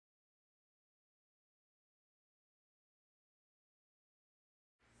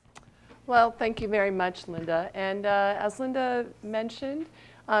Well, thank you very much, Linda. And as Linda mentioned,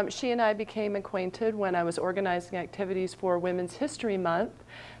 she and I became acquainted when I was organizing activities for Women's History Month.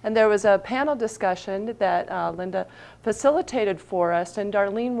 And there was a panel discussion that Linda facilitated for us. And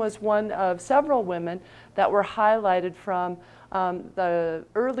Darleane was one of several women that were highlighted from the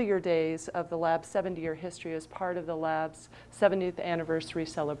earlier days of the lab's 70-year history as part of the lab's 70th anniversary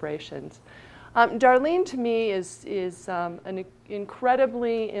celebrations. Darleane, to me, is an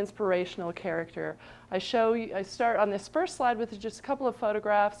incredibly inspirational character. I start on this first slide with just a couple of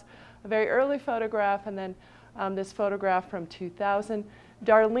photographs, a very early photograph, and then this photograph from 2000.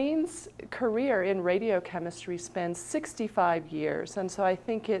 Darleane's career in radiochemistry spans 65 years, and so I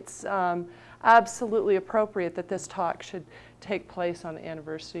think it's absolutely appropriate that this talk should take place on the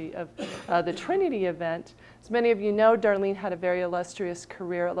anniversary of the Trinity event. As many of you know, Darleane had a very illustrious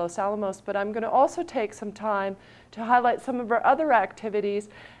career at Los Alamos, but I'm going to also take some time to highlight some of her other activities,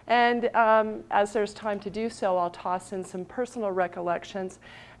 and as there's time to do so, I'll toss in some personal recollections.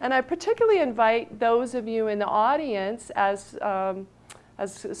 And I particularly invite those of you in the audience, as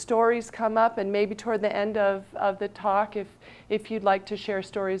stories come up, and maybe toward the end of the talk, if you'd like to share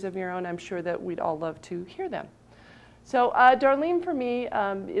stories of your own, I'm sure that we'd all love to hear them. So Darleane, for me,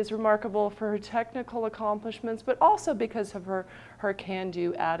 is remarkable for her technical accomplishments, but also because of her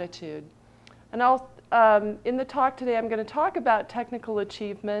can-do attitude. And in the talk today, I'm going to talk about technical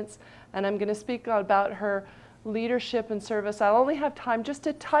achievements, and I'm going to speak about her leadership and service. I'll only have time just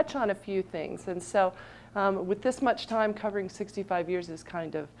to touch on a few things, and so with this much time, covering 65 years is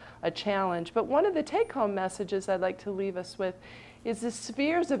kind of a challenge. But one of the take-home messages I'd like to leave us with is the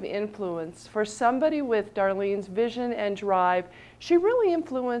spheres of influence. For somebody with Darleane's vision and drive, she really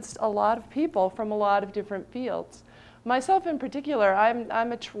influenced a lot of people from a lot of different fields. Myself in particular, I'm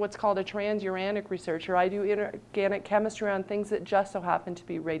what's called a transuranic researcher. I do inorganic chemistry on things that just so happen to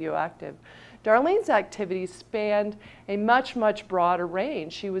be radioactive. Darleane's activities spanned a much, much broader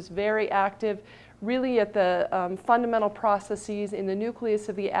range. She was very active really at the fundamental processes in the nucleus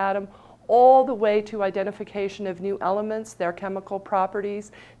of the atom, all the way to identification of new elements, their chemical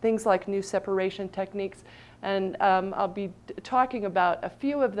properties, things like new separation techniques. And I'll be talking about a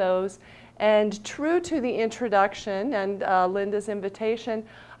few of those. And true to the introduction and Linda's invitation,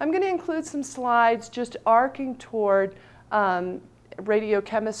 I'm going to include some slides just arcing toward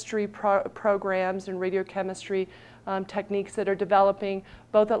radiochemistry programs and radiochemistry techniques that are developing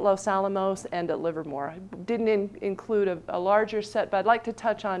both at Los Alamos and at Livermore. I didn't include a larger set, but I'd like to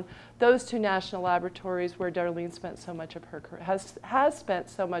touch on those two national laboratories where Darleane spent so much of her has spent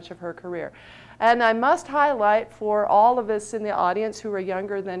so much of her career. And I must highlight for all of us in the audience who are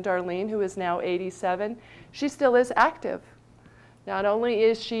younger than Darleane, who is now 87, she still is active. Not only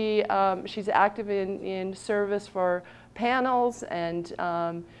is she's active in service for panels and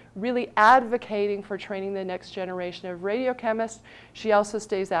really advocating for training the next generation of radiochemists, she also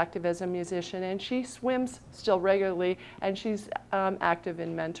stays active as a musician, and she swims still regularly, and she's active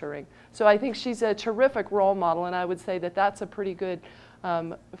in mentoring. So I think she's a terrific role model, and I would say that that's a pretty good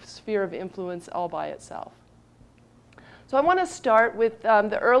sphere of influence all by itself. So I want to start with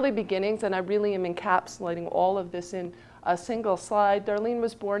the early beginnings, and I really am encapsulating all of this in a single slide. Darleane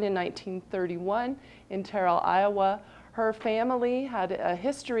was born in 1931 in Terrell, Iowa. Her family had a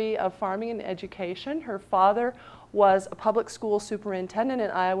history of farming and education. Her father was a public school superintendent in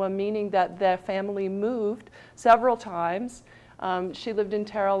Iowa, meaning that their family moved several times. She lived in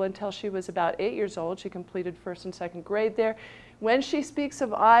Terrell until she was about 8 years old. She completed first and second grade there. When she speaks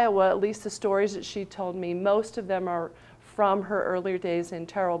of Iowa, at least the stories that she told me, most of them are from her earlier days in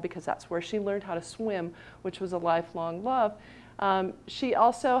Terrell, because that's where she learned how to swim, which was a lifelong love. She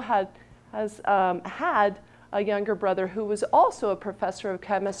also has had a younger brother who was also a professor of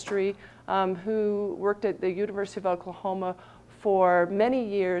chemistry, who worked at the University of Oklahoma for many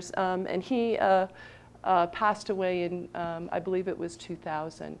years, and he passed away in, I believe it was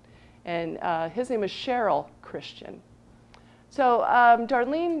 2000. And his name was Cheryl Christian. So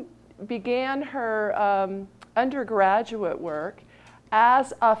Darleane began her undergraduate work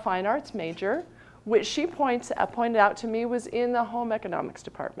as a fine arts major, which she pointed out to me was in the home economics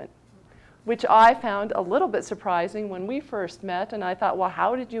department, which I found a little bit surprising when we first met. And I thought, well,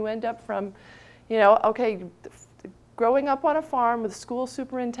 how did you end up from, okay, growing up on a farm with a school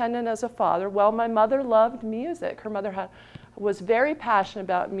superintendent as a father? Well, my mother loved music. Her mother was very passionate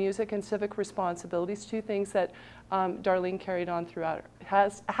about music and civic responsibilities, two things that Darleane carried on throughout,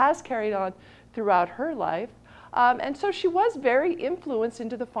 has carried on throughout her life. And so she was very influenced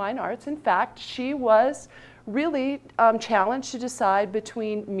into the fine arts. In fact, she was really challenged to decide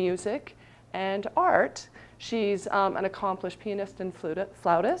between music and art. She's an accomplished pianist and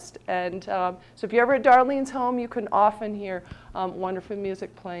flautist. And so if you're ever at Darlene's home, you can often hear wonderful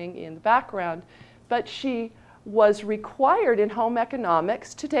music playing in the background. But she was required in home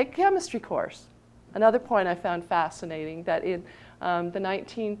economics to take a chemistry course. Another point I found fascinating, that in the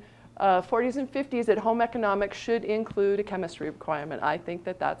 1940s and 50s, that home economics should include a chemistry requirement. I think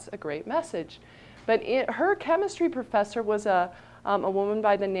that that's a great message. But her chemistry professor was a woman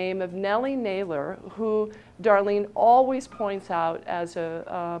by the name of Nellie Naylor, who Darleane always points out as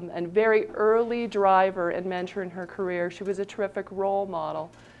a very early driver and mentor in her career. She was a terrific role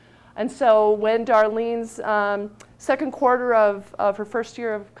model. And so when Darlene's second quarter of her first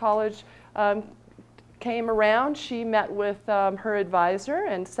year of college came around, she met with her advisor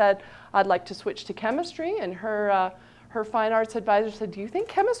and said, "I'd like to switch to chemistry." And her fine arts advisor said, "Do you think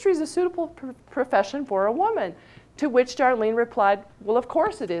chemistry is a suitable profession for a woman?" To which Darleane replied, "Well, of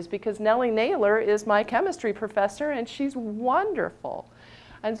course it is, because Nellie Naylor is my chemistry professor and she's wonderful."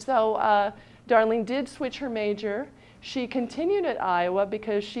 And so Darleane did switch her major. She continued at Iowa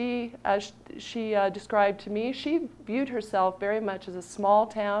because she, as she described to me, she viewed herself very much as a small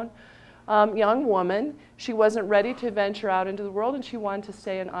town young woman. She wasn't ready to venture out into the world, and she wanted to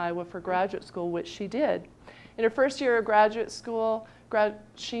stay in Iowa for graduate school, which she did. In her first year of graduate school,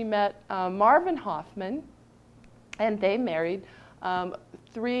 she met Marvin Hoffman, and they married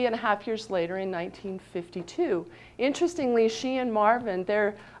 3.5 years later in 1952. Interestingly, she and Marvin,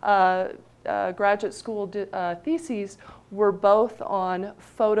 their graduate school theses were both on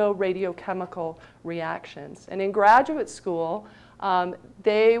photoradiochemical reactions. And in graduate school,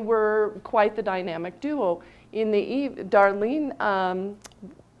 they were quite the dynamic duo. Darleane,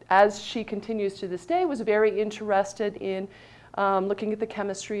 as she continues to this day, was very interested in looking at the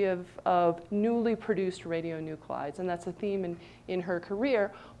chemistry of newly produced radionuclides, and that's a theme in her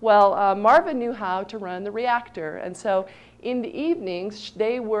career. Well, Marvin knew how to run the reactor, and so in the evenings,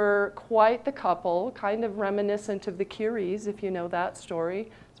 they were quite the couple, kind of reminiscent of the Curies, if you know that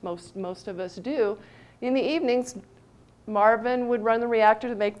story, as most of us do. In the evenings, Marvin would run the reactor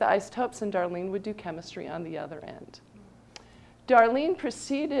to make the isotopes, and Darleane would do chemistry on the other end. Darleane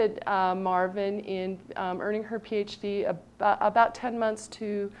preceded Marvin in earning her PhD about 10 months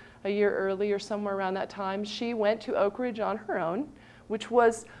to a year early, or somewhere around that time. She went to Oak Ridge on her own, which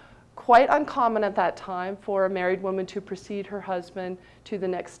was quite uncommon at that time for a married woman to precede her husband to the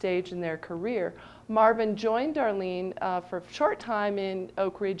next stage in their career. Marvin joined Darleane for a short time in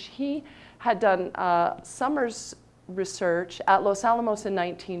Oak Ridge. He had done summer's research at Los Alamos in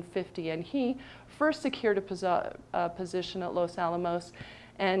 1950, and he first secured a position at Los Alamos.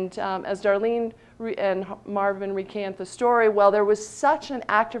 And as Darleane and Marvin recant the story, well, there was such an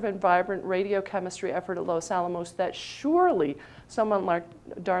active and vibrant radiochemistry effort at Los Alamos that surely someone like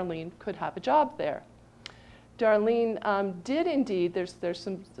Darleane could have a job there. Darleane did indeed. There's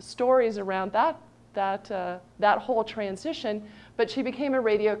some stories around that whole transition, but she became a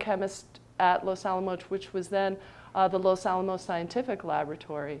radiochemist at Los Alamos, which was then the Los Alamos Scientific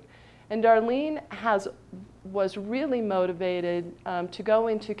Laboratory. And Darleane was really motivated to go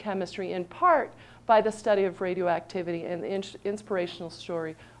into chemistry in part by the study of radioactivity and the inspirational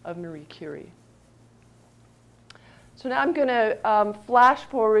story of Marie Curie. So now I'm going to flash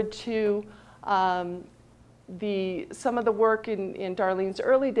forward to some of the work in Darlene's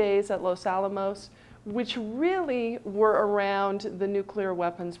early days at Los Alamos, which really were around the nuclear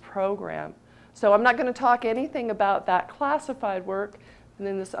weapons program. So I'm not going to talk anything about that classified work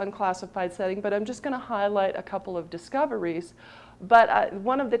in this unclassified setting, but I'm just going to highlight a couple of discoveries. But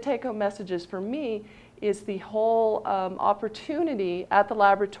one of the take-home messages for me is the whole opportunity at the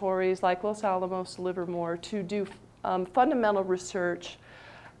laboratories like Los Alamos, Livermore, to do fundamental research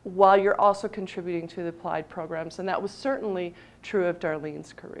while you're also contributing to the applied programs, and that was certainly true of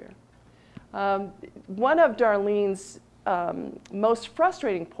Darlene's career. One of Darlene's most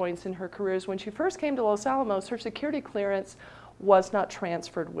frustrating points in her career is when she first came to Los Alamos, her security clearance was not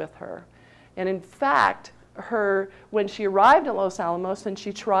transferred with her. And in fact, when she arrived at Los Alamos and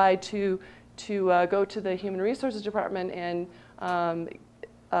she tried to go to the Human Resources Department and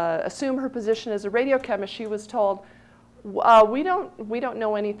assume her position as a radiochemist, she was told, we don't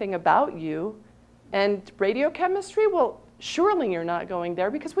know anything about you. And radiochemistry, well, surely you're not going there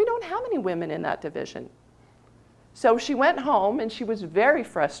because we don't have any women in that division. So she went home and she was very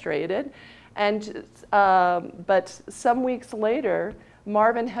frustrated. And, but some weeks later,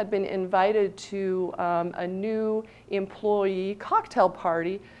 Marvin had been invited to a new employee cocktail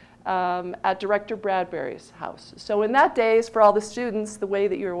party at Director Bradbury's house. So in that days, for all the students, the way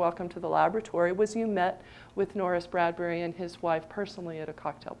that you were welcome to the laboratory was you met with Norris Bradbury and his wife personally at a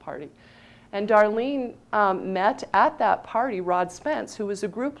cocktail party. And Darleane met at that party Rod Spence, who was a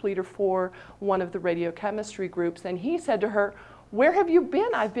group leader for one of the radiochemistry groups, and he said to her, "Where have you been?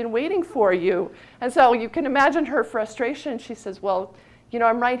 I've been waiting for you." And so you can imagine her frustration. She says, "Well, you know,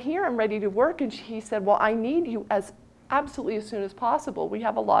 I'm right here, I'm ready to work." And he said, "Well, I need you absolutely as soon as possible. We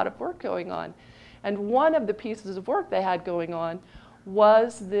have a lot of work going on." And one of the pieces of work they had going on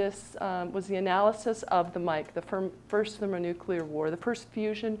was was the analysis of the Mike, the first thermonuclear war, the first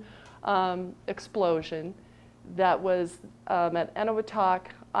fusion explosion that was at Eniwetok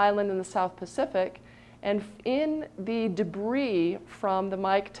Island in the South Pacific. And in the debris from the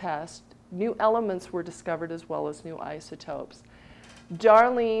Mike test, new elements were discovered as well as new isotopes.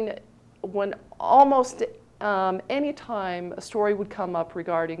 Darleane, when almost any time a story would come up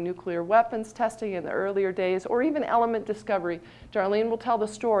regarding nuclear weapons testing in the earlier days, or even element discovery, Darleane will tell the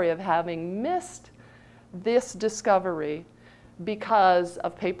story of having missed this discovery because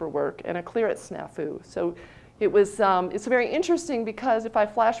of paperwork and a clearance snafu. So it was, it's very interesting because if I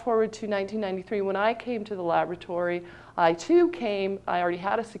flash forward to 1993, when I came to the laboratory, I already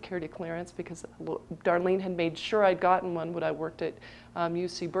had a security clearance because Darleane had made sure I'd gotten one when I worked at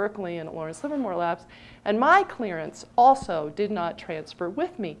UC Berkeley and at Lawrence Livermore Labs. And my clearance also did not transfer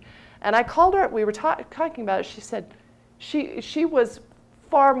with me. And I called her, we were talking about it, she said she was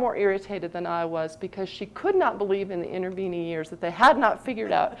far more irritated than I was because she could not believe in the intervening years that they had not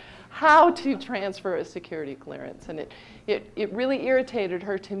figured out how to transfer a security clearance. And it really irritated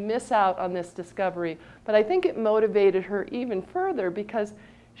her to miss out on this discovery. But I think it motivated her even further because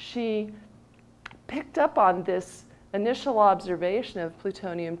she picked up on this initial observation of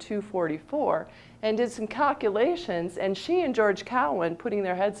plutonium-244 and did some calculations, and she and George Cowan, putting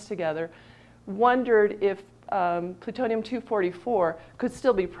their heads together, wondered if plutonium-244 could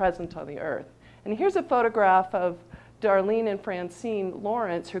still be present on the Earth. And here's a photograph of Darleane and Francine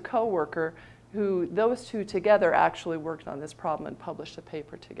Lawrence, her co-worker, who those two together actually worked on this problem and published a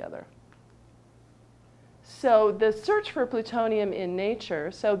paper together. So the search for plutonium in nature,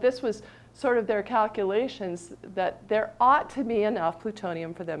 so this was sort of their calculations that there ought to be enough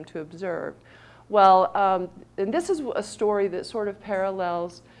plutonium for them to observe. Well, and this is a story that sort of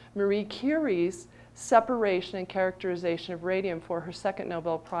parallels Marie Curie's separation and characterization of radium for her second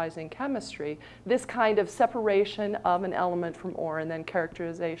Nobel Prize in chemistry. This kind of separation of an element from ore and then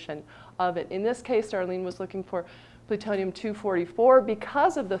characterization of it. In this case, Darleane was looking for plutonium-244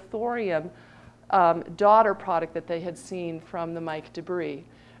 because of the thorium daughter product that they had seen from the Mike debris.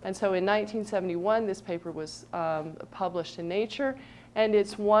 And so in 1971, this paper was published in Nature, and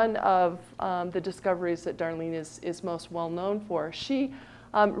it's one of the discoveries that Darleane is most well known for. She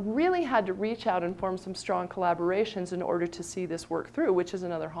really had to reach out and form some strong collaborations in order to see this work through, which is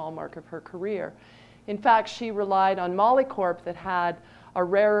another hallmark of her career. In fact, she relied on Molycorp that had a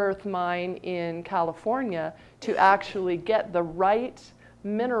rare earth mine in California to actually get the right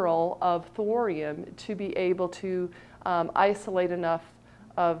mineral of thorium to be able to isolate enough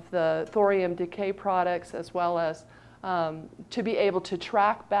of the thorium decay products as well as to be able to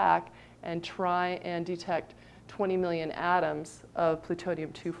track back and try and detect 20 million atoms of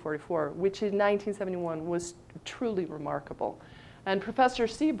plutonium-244, which in 1971 was truly remarkable. And Professor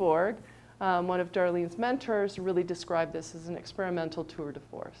Seaborg, one of Darlene's mentors, really described this as an experimental tour de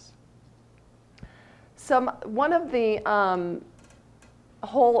force. One of the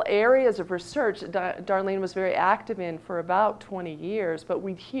whole areas of research Darleane was very active in for about 20 years, but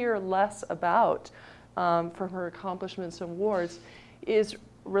we'd hear less about from her accomplishments and awards, is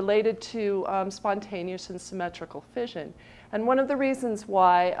related to spontaneous and symmetrical fission. And one of the reasons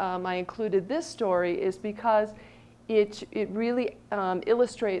why I included this story is because it really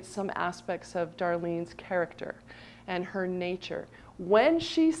illustrates some aspects of Darlene's character and her nature. When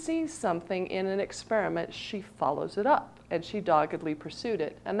she sees something in an experiment, she follows it up, and she doggedly pursued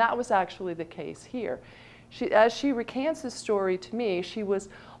it. And that was actually the case here. As she recants this story to me, she was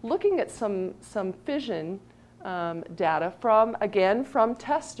looking at some fission data from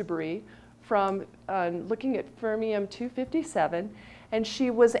test debris, from looking at fermium-257, and she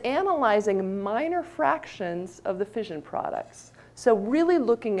was analyzing minor fractions of the fission products. So really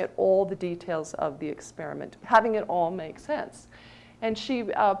looking at all the details of the experiment, having it all make sense. And she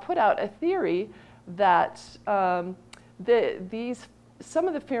put out a theory that some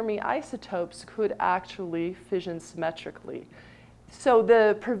of the Fermi isotopes could actually fission symmetrically. So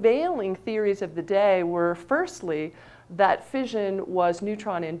the prevailing theories of the day were, firstly, that fission was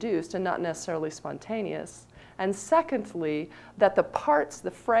neutron-induced and not necessarily spontaneous. And secondly, that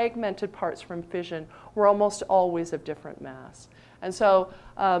the fragmented parts from fission were almost always of different mass. And so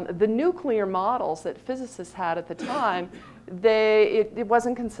the nuclear models that physicists had at the time, it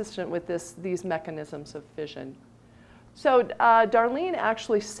wasn't consistent with these mechanisms of fission. So Darleane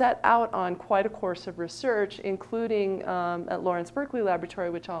actually set out on quite a course of research, including at Lawrence Berkeley Laboratory,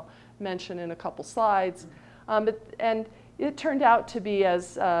 which I'll mention in a couple slides. And it turned out to be,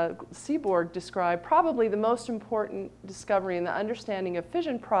 as Seaborg described, probably the most important discovery in the understanding of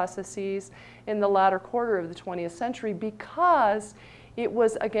fission processes in the latter quarter of the 20th century, because it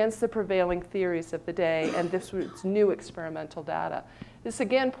was against the prevailing theories of the day, and this was new experimental data. This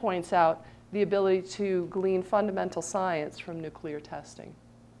again points out the ability to glean fundamental science from nuclear testing.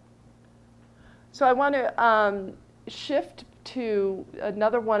 So I want to shift to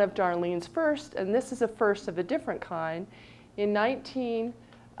another one of Darlene's first, and this is a first of a different kind. In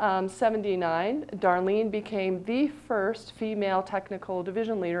 1979, Darleane became the first female technical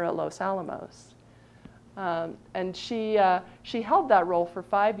division leader at Los Alamos. And she held that role for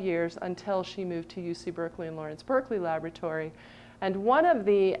 5 years until she moved to UC Berkeley and Lawrence Berkeley Laboratory. And one of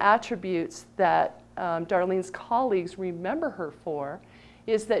the attributes that Darlene's colleagues remember her for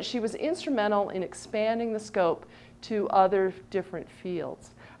is that she was instrumental in expanding the scope to other different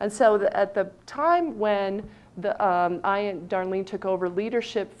fields. And so at the time when I and Darleane took over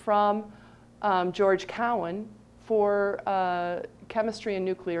leadership from George Cowan for chemistry and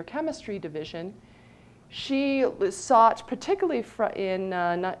nuclear chemistry division, she sought, particularly in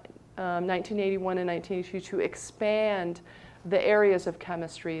 1981 and 1982, to expand the areas of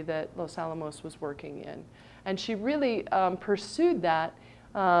chemistry that Los Alamos was working in. And she really pursued that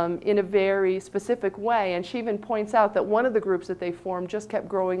in a very specific way. And she even points out that one of the groups that they formed just kept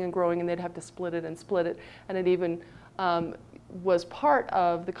growing and growing, and they'd have to split it. And it even was part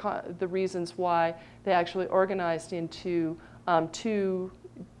of the reasons why they actually organized into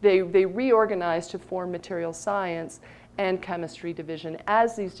they reorganized to form material science and chemistry division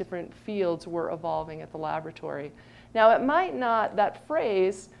as these different fields were evolving at the laboratory. Now, that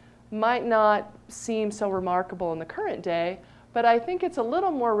phrase might not seem so remarkable in the current day, but I think it's a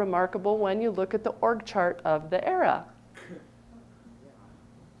little more remarkable when you look at the org chart of the era.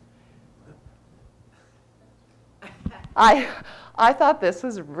 I thought this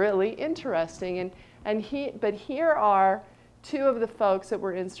was really interesting, but here are two of the folks that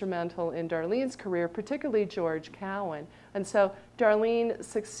were instrumental in Darlene's career, particularly George Cowan. And so Darleane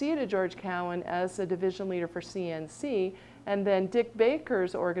succeeded George Cowan as a division leader for CNC, and then Dick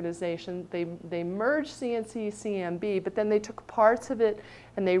Baker's organization, they merged CNC, CMB, but then they took parts of it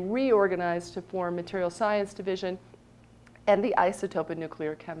and they reorganized to form Material Science Division and the Isotope and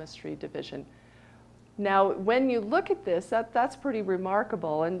Nuclear Chemistry Division. Now, when you look at this, that's pretty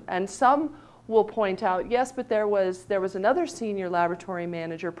remarkable, and some will point out, yes, but there was another senior laboratory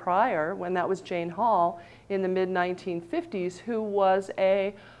manager prior, when that was Jane Hall in the mid-1950s, who was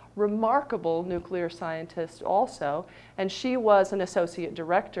a remarkable nuclear scientist also, and she was an associate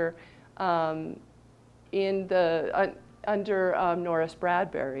director under Norris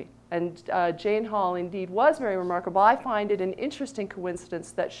Bradbury. And Jane Hall indeed was very remarkable. I find it an interesting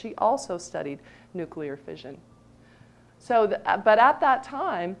coincidence that she also studied nuclear fission. So, but at that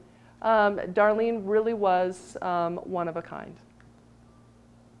time, Darleane really was one of a kind.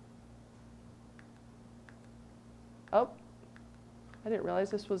 Oh, I didn't realize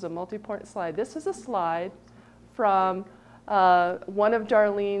this was a multi-point slide. This is a slide from one of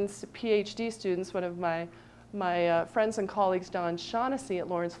Darlene's PhD students, one of my friends and colleagues, Don Shaughnessy at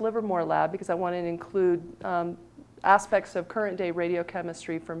Lawrence Livermore Lab, because I wanted to include aspects of current day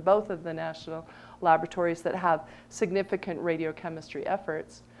radiochemistry from both of the national laboratories that have significant radiochemistry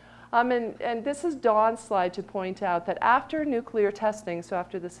efforts. And this is Don's slide to point out that after nuclear testing, so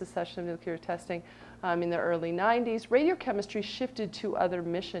after the cessation of nuclear testing in the early 90s, radiochemistry shifted to other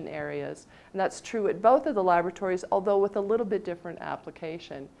mission areas. And that's true at both of the laboratories, although with a little bit different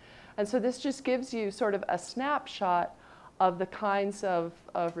application. And so this just gives you sort of a snapshot of the kinds of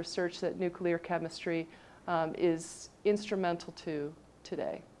research that nuclear chemistry is instrumental to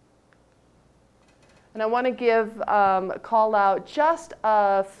today. And I want to call out just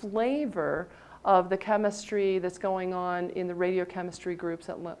a flavor of the chemistry that's going on in the radiochemistry groups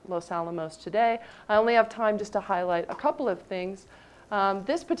at Los Alamos today. I only have time just to highlight a couple of things.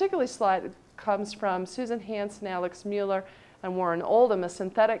 This particular slide comes from Susan Hansen, Alex Mueller, and Warren Oldham, a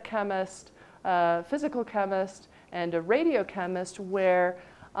synthetic chemist, physical chemist, and a radiochemist, where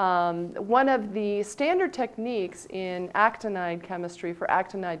one of the standard techniques in actinide chemistry for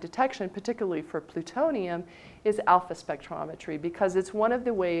actinide detection, particularly for plutonium, is alpha spectrometry, because it's one of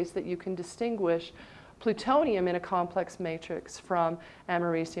the ways that you can distinguish plutonium in a complex matrix from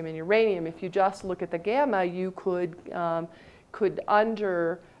americium and uranium. If you just look at the gamma, you could could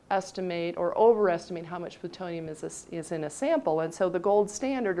underestimate or overestimate how much plutonium is in a sample. And so the gold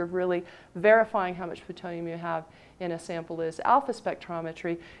standard of really verifying how much plutonium you have in a sample is alpha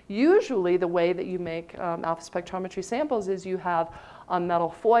spectrometry. Usually the way that you make alpha spectrometry samples is you have a metal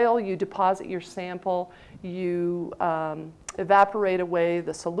foil, you deposit your sample, you evaporate away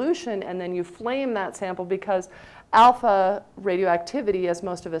the solution, and then you flame that sample, because alpha radioactivity, as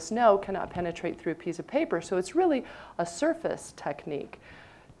most of us know, cannot penetrate through a piece of paper. So it's really a surface technique.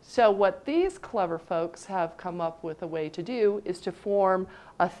 So what these clever folks have come up with a way to do is to form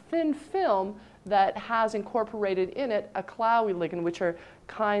a thin film that has incorporated in it a Clowie ligand, which are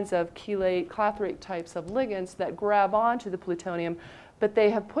kinds of chelate, clathrate types of ligands that grab onto the plutonium, but they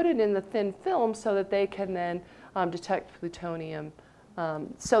have put it in the thin film so that they can then detect plutonium.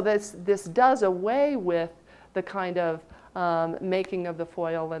 So this does away with the kind of making of the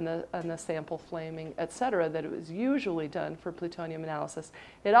foil and the sample flaming, et cetera, that it was usually done for plutonium analysis.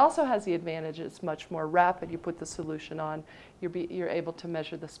 It also has the advantage it's much more rapid. You put the solution on, you're able to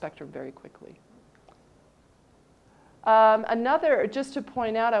measure the spectrum very quickly. Just to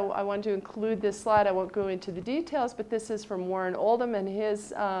point out, I want to include this slide. I won't go into the details, but this is from Warren Oldham and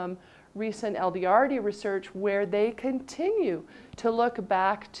his recent LDRD research, where they continue to look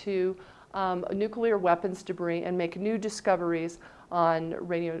back to nuclear weapons debris and make new discoveries on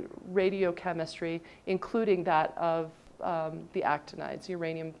radiochemistry, including that of the actinides,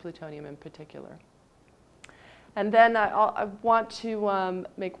 uranium, plutonium in particular. And then I want to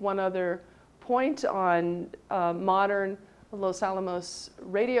make one other point on modern Los Alamos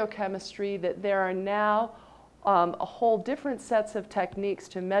radiochemistry, that there are now a whole different sets of techniques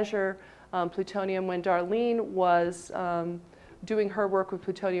to measure plutonium. When Darleane was doing her work with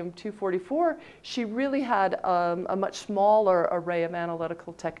plutonium-244, she really had a much smaller array of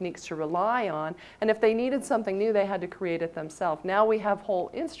analytical techniques to rely on. And if they needed something new, they had to create it themselves. Now we have whole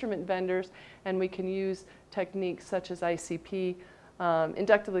instrument vendors, and we can use techniques such as ICP,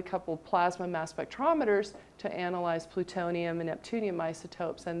 inductively coupled plasma mass spectrometers, to analyze plutonium and neptunium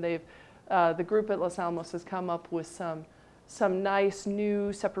isotopes. And the group at Los Alamos has come up with some nice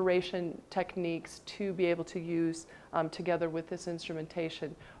new separation techniques to be able to use together with this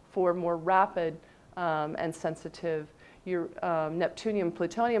instrumentation for more rapid and sensitive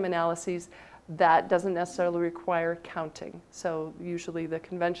neptunium-plutonium analyses that doesn't necessarily require counting. So usually the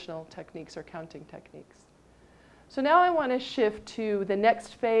conventional techniques are counting techniques. So now I want to shift to the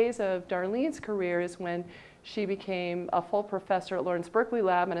next phase of Darlene's career, is when she became a full professor at Lawrence Berkeley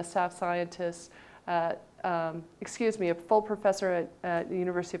Lab and a staff scientist at a full professor at the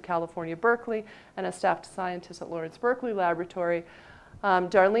University of California, Berkeley, and a staff scientist at Lawrence Berkeley Laboratory.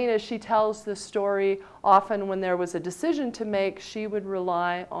 Darleane, as she tells the story, often when there was a decision to make, she would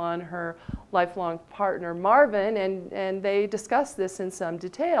rely on her lifelong partner, Marvin, and they discussed this in some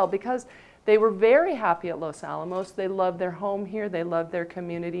detail, because they were very happy at Los Alamos. They loved their home here. They loved their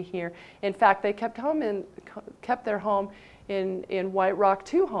community here. In fact, they kept their home in White Rock,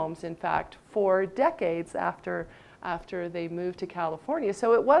 2 homes, in fact, for decades after they moved to California.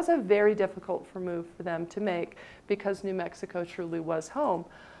 So it was a very difficult move for them to make, because New Mexico truly was home.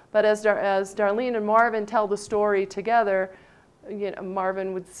 But as Darleane and Marvin tell the story together,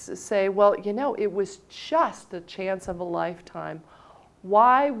 Marvin would say, well, it was just the chance of a lifetime.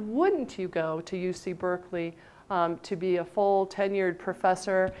 Why wouldn't you go to UC Berkeley to be a full tenured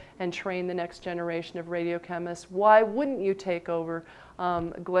professor and train the next generation of radiochemists? Why wouldn't you take over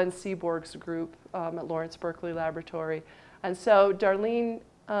Glenn Seaborg's group at Lawrence Berkeley Laboratory? And so Darleane,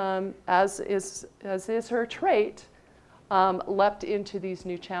 as is her trait, leapt into these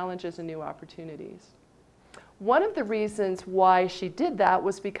new challenges and new opportunities. One of the reasons why she did that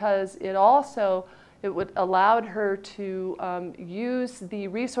was because it allowed her to use the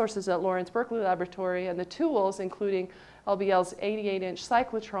resources at Lawrence Berkeley Laboratory and the tools, including LBL's 88-inch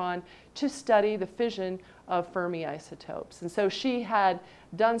cyclotron, to study the fission of Fermi isotopes. And so she had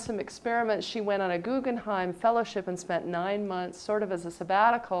done some experiments. She went on a Guggenheim fellowship and spent 9 months sort of as a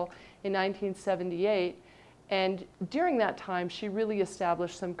sabbatical in 1978. And during that time, she really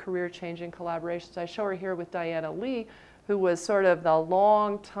established some career-changing collaborations. I show her here with Diana Lee, who was sort of the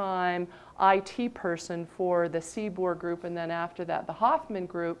long-time IT person for the Seaborg group, and then after that, the Hoffman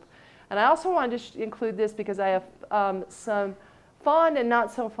group. And I also wanted to include this because I have some fond and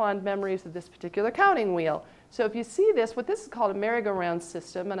not so fond memories of this particular counting wheel. So if you see this, what this is called a merry-go-round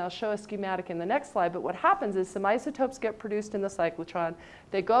system, and I'll show a schematic in the next slide, but what happens is some isotopes get produced in the cyclotron.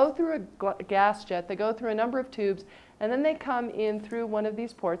 They go through a gas jet, they go through a number of tubes, and then they come in through one of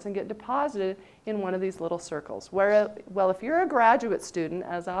these ports and get deposited in one of these little circles. Well, if you're a graduate student,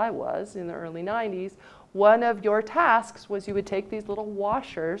 as I was in the early 90s, one of your tasks was you would take these little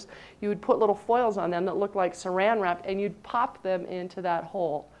washers, you would put little foils on them that looked like saran wrap, and you'd pop them into that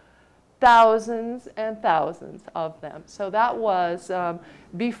hole. Thousands and thousands of them. So that was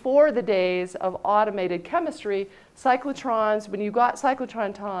before the days of automated chemistry. Cyclotrons, when you got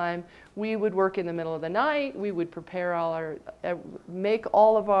cyclotron time, we would work in the middle of the night. We would prepare all our, make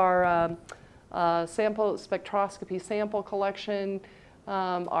all of our sample spectroscopy sample collection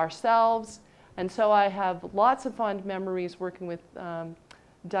ourselves. And so I have lots of fond memories working with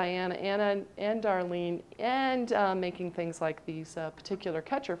Diana, Anna, and Darlene, and making things like these particular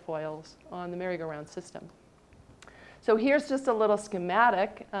catcher foils on the merry-go-round system. So here's just a little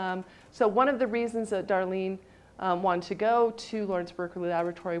schematic. So one of the reasons that Darlene wanted to go to Lawrence Berkeley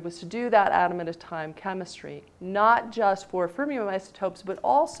Laboratory was to do that atom-at-a-time chemistry, not just for fermium isotopes, but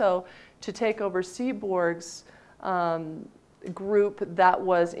also to take over Seaborg's group that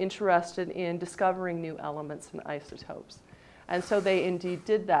was interested in discovering new elements and isotopes. And so they indeed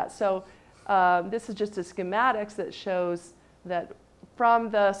did that. So this is just a schematics that shows that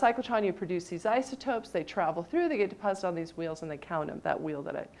from the cyclotron you produce these isotopes, they travel through, they get deposited on these wheels, and they count them, that wheel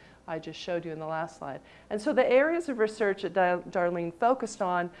that I just showed you in the last slide. And so the areas of research that Darlene focused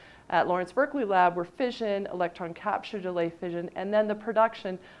on at Lawrence Berkeley Lab were fission, electron capture delay fission, and then the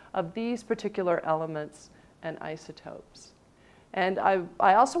production of these particular elements and isotopes. And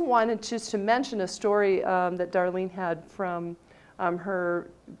I also wanted just to mention a story that Darlene had from her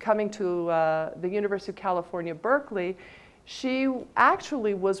coming to the University of California, Berkeley. She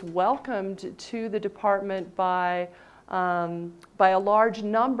actually was welcomed to the department by a large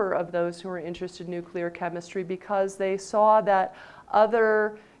number of those who were interested in nuclear chemistry, because they saw that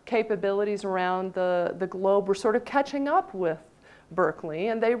other capabilities around the globe were sort of catching up with Berkeley,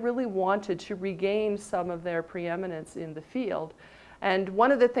 and they really wanted to regain some of their preeminence in the field. And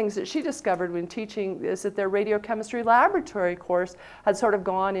one of the things that she discovered when teaching is that their radiochemistry laboratory course had sort of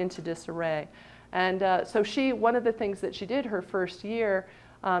gone into disarray. And so one of the things that she did her first year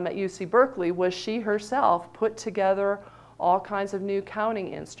at UC Berkeley was she herself put together all kinds of new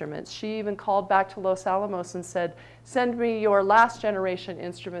counting instruments. She even called back to Los Alamos and said, "Send me your last generation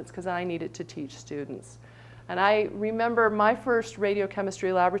instruments because I need it to teach students." And I remember my first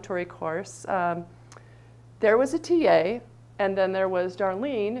radiochemistry laboratory course, there was a TA, and then there was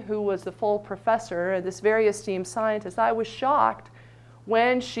Darlene, who was the full professor and this very esteemed scientist. I was shocked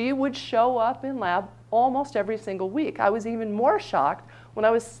when she would show up in lab almost every single week. I was even more shocked when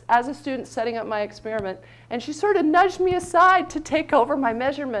I was, as a student, setting up my experiment, and she sort of nudged me aside to take over my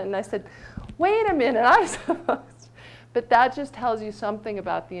measurement, and I said, "Wait a minute, I'm supposed." But that just tells you something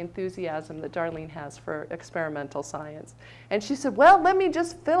about the enthusiasm that Darlene has for experimental science. And she said, "Well, let me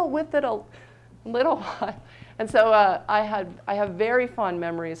just fiddle with it a little while." And so I have very fond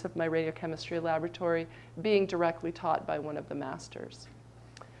memories of my radiochemistry laboratory being directly taught by one of the masters.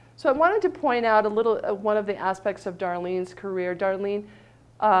 So I wanted to point out a little one of the aspects of Darlene's career. Darlene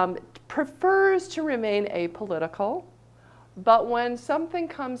prefers to remain apolitical, but when something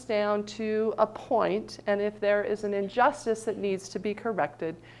comes down to a point, and if there is an injustice that needs to be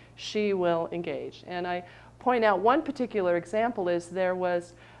corrected, she will engage. And I point out one particular example is there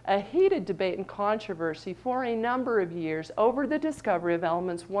was a heated debate and controversy for a number of years over the discovery of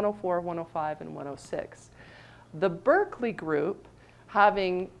elements 104, 105, and 106. The Berkeley group,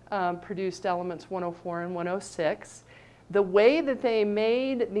 having produced elements 104 and 106, the way that they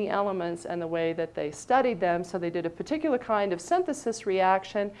made the elements and the way that they studied them, so they did a particular kind of synthesis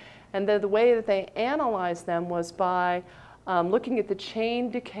reaction, and then the way that they analyzed them was by looking at the chain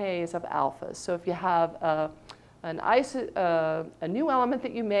decays of alphas. So if you have a new element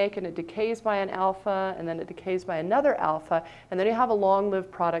that you make and it decays by an alpha and then it decays by another alpha, and then you have a long-lived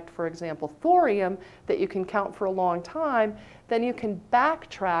product, for example thorium, that you can count for a long time, then you can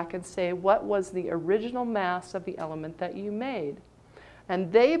backtrack and say what was the original mass of the element that you made.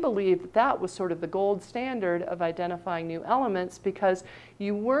 And they believed that that was sort of the gold standard of identifying new elements, because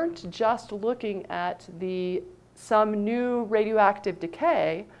you weren't just looking at some new radioactive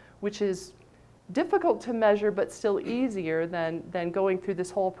decay, which is difficult to measure but still easier than going through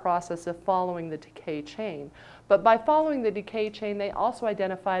this whole process of following the decay chain. But by following the decay chain, they also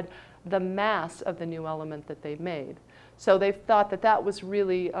identified the mass of the new element that they made. So they thought that that was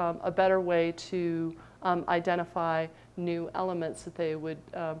really a better way to identify new elements that they would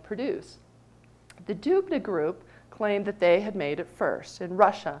produce. The Dubna group claimed that they had made it first in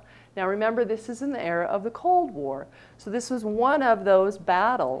Russia. Now remember, this is in the era of the Cold War. So this was one of those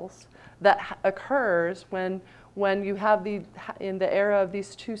battles that occurs when you have in the era of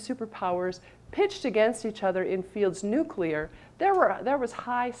these two superpowers pitched against each other in fields nuclear. There was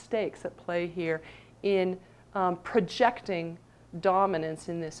high stakes at play here. in projecting dominance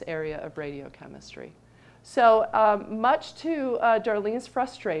in this area of radiochemistry. So much to Darlene's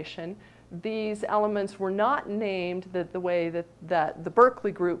frustration, these elements were not named the way that the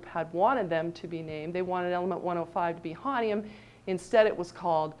Berkeley group had wanted them to be named. They wanted element 105 to be honium. Instead, it was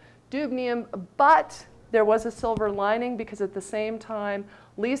called dubnium. But there was a silver lining, because at the same time,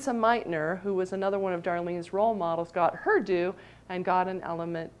 Lisa Meitner, who was another one of Darlene's role models, got her due and got an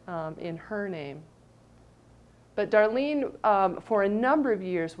element in her name. But Darleane, for a number of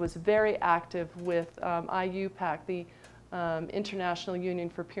years, was very active with IUPAC, the International Union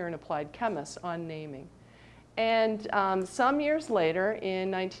for Pure and Applied Chemists, on naming. And some years later,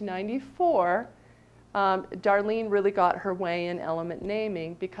 in 1994, Darleane really got her way in element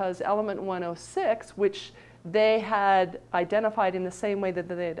naming, because element 106, which they had identified in the same way that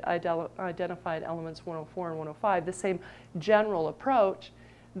they had identified elements 104 and 105, the same general approach,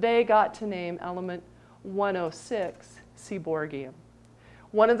 they got to name element 106 seaborgium.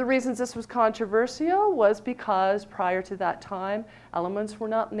 One of the reasons this was controversial was because prior to that time, elements were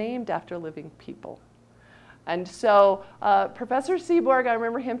not named after living people. And so Professor Seaborg, I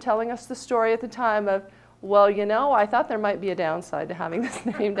remember him telling us the story at the time of, well, you know, I thought there might be a downside to having this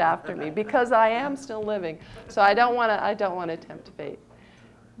named after me, because I am still living. So I don't want to tempt fate.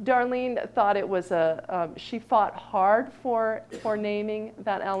 Darleane thought it was she fought hard for naming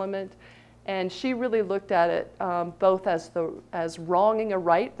that element. And she really looked at it both as wronging a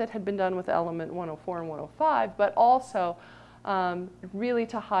right that had been done with element 104 and 105, but also really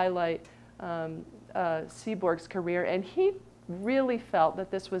to highlight Seaborg's career. And he really felt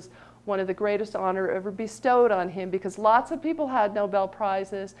that this was one of the greatest honor ever bestowed on him, because lots of people had Nobel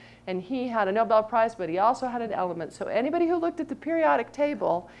Prizes, and he had a Nobel Prize, but he also had an element. So anybody who looked at the periodic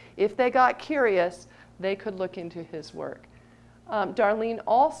table, if they got curious, they could look into his work. Darleane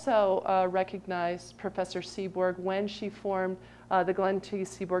also recognized Professor Seaborg when she formed the Glenn T.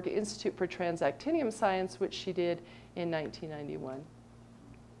 Seaborg Institute for Transactinium Science, which she did in 1991.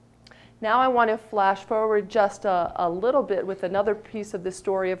 Now I want to flash forward just a little bit with another piece of the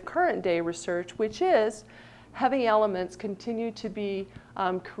story of current day research, which is heavy elements continue to be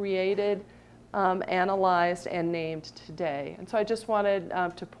created, analyzed, and named today. And so I just wanted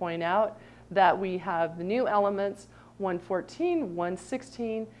to point out that we have the new elements 114,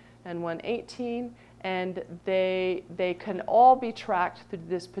 116, and 118, and they can all be tracked through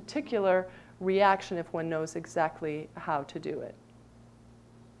this particular reaction if one knows exactly how to do it.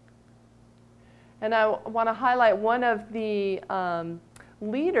 And I want to highlight one of the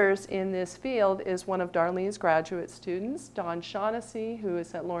leaders in this field is one of Darlene's graduate students, Dawn Shaughnessy, who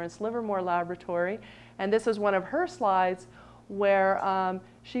is at Lawrence Livermore Laboratory. And this is one of her slides where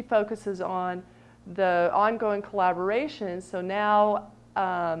she focuses on the ongoing collaboration. So now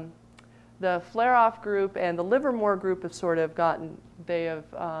the Flareoff group and the Livermore group have sort of gotten, they're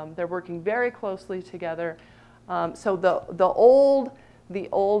working very closely together. So the old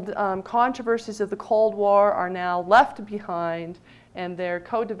controversies of the Cold War are now left behind, and they're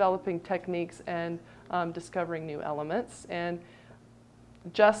co-developing techniques and discovering new elements. And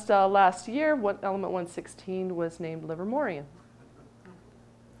just last year, element 116 was named Livermorium.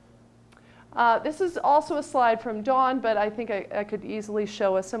 This is also a slide from Dawn, but I think I could easily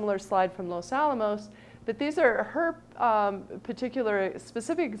show a similar slide from Los Alamos. But these are her particular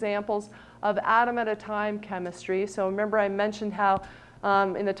specific examples of atom-at-a-time chemistry. So remember I mentioned how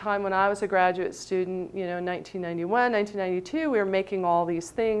in the time when I was a graduate student, you know, 1991, 1992, we were making all these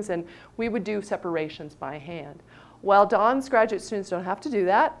things, and we would do separations by hand. Well, Dawn's graduate students don't have to do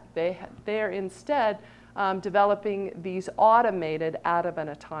that. They are instead developing these automated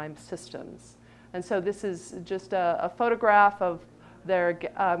atom-at-a-time systems. And so this is just a photograph of their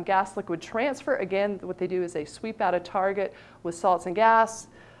gas-liquid transfer. Again, what they do is they sweep out a target with salts and gas.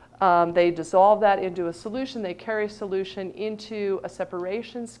 They dissolve that into a solution. They carry a solution into a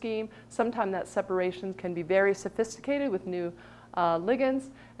separation scheme. Sometimes that separation can be very sophisticated with new ligands,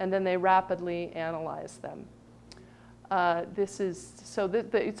 and then they rapidly analyze them.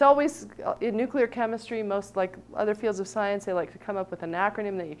 It's always in nuclear chemistry, most like other fields of science, they like to come up with an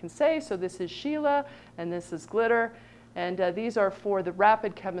acronym that you can say. So this is Sheila, and this is glitter. And these are for the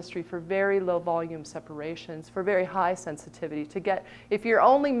rapid chemistry for very low volume separations, for very high sensitivity. If you're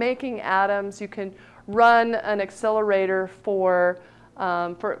only making atoms, you can run an accelerator for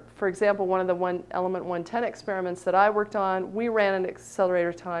example, one of the element 110 experiments that I worked on, we ran an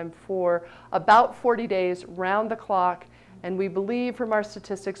accelerator time for about 40 days round the clock, and we believe from our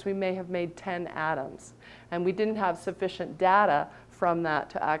statistics we may have made 10 atoms. And we didn't have sufficient data from that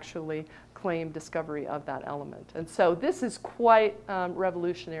to actually claim discovery of that element. And so this is quite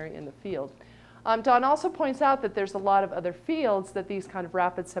revolutionary in the field. Don also points out that there's a lot of other fields that these kind of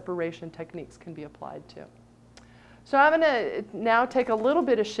rapid separation techniques can be applied to. So I'm going to now take a little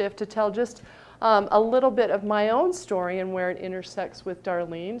bit of shift to tell just a little bit of my own story and where it intersects with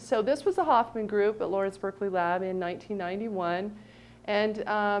Darleane. So this was the Hoffman group at Lawrence Berkeley Lab in 1991.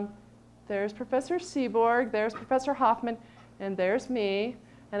 And there's Professor Seaborg, there's Professor Hoffman, and there's me.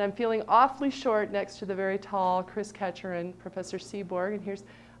 And I'm feeling awfully short next to the very tall Chris Ketcher and Professor Seaborg. And here's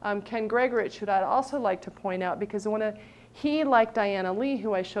Ken Gregorich, who I'd also like to point out, because he, like Diana Lee,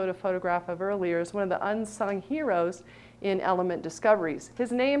 who I showed a photograph of earlier, is one of the unsung heroes in element discoveries.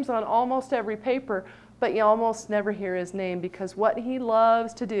 His name's on almost every paper, but you almost never hear his name, because what he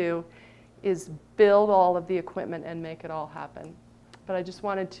loves to do is build all of the equipment and make it all happen. But I just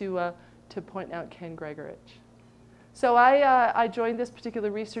wanted to point out Ken Gregorich. So I joined this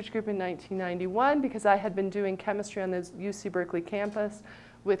particular research group in 1991 because I had been doing chemistry on the UC Berkeley campus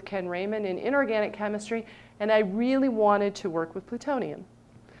with Ken Raymond in inorganic chemistry, and I really wanted to work with plutonium.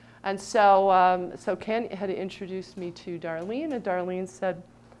 And so, so Ken had introduced me to Darleane, and Darleane said,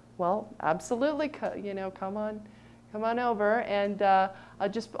 well, absolutely, you know, come on over. And I'll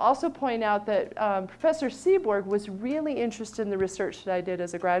just also point out that Professor Seaborg was really interested in the research that I did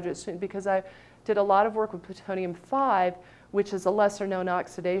as a graduate student, because I did a lot of work with plutonium-5, which is a lesser-known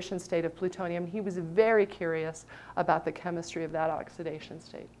oxidation state of plutonium. He was very curious about the chemistry of that oxidation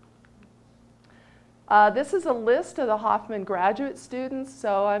state. This is a list of the Hoffman graduate students,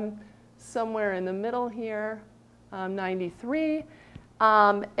 so I'm somewhere in the middle here, 93.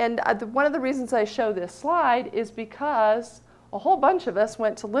 And one of the reasons I show this slide is because a whole bunch of us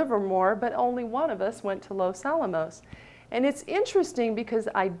went to Livermore, but only one of us went to Los Alamos. And it's interesting because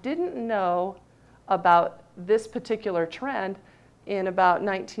I didn't know about this particular trend in about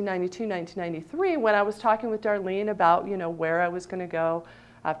 1992, 1993, when I was talking with Darleane about, you know, where I was going to go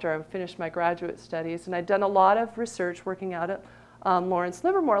after I finished my graduate studies. And I'd done a lot of research working out at Lawrence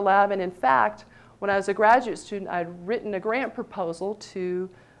Livermore Lab. And in fact, when I was a graduate student, I'd written a grant proposal to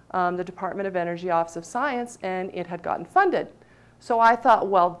the Department of Energy Office of Science, and it had gotten funded. So I thought,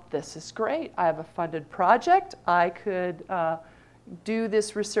 well, this is great. I have a funded project. I could do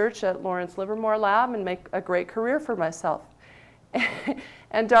this research at Lawrence Livermore Lab and make a great career for myself.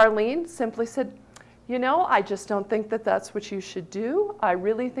 And Darleane simply said, you know, I just don't think that that's what you should do. I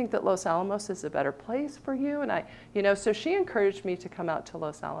really think that Los Alamos is a better place for you. And so she encouraged me to come out to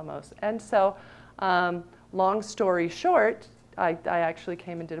Los Alamos. And so, long story short, I actually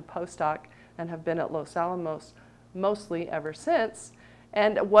came and did a postdoc and have been at Los Alamos mostly ever since.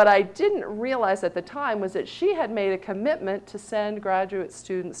 And what I didn't realize at the time was that she had made a commitment to send graduate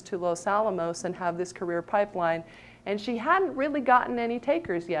students to Los Alamos and have this career pipeline. And she hadn't really gotten any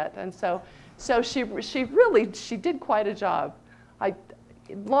takers yet. And so she did quite a job.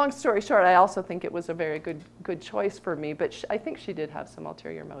 Long story short, I also think it was a very good choice for me, but I think she did have some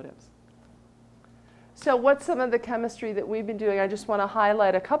ulterior motives. So what's some of the chemistry that we've been doing? I just want to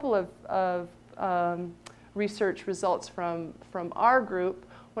highlight a couple of research results from our group.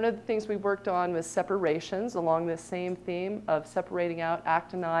 One of the things we worked on was separations along this same theme of separating out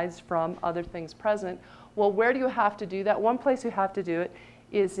actinides from other things present. Well, where do you have to do that? One place you have to do it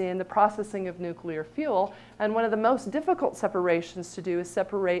is in the processing of nuclear fuel. And one of the most difficult separations to do is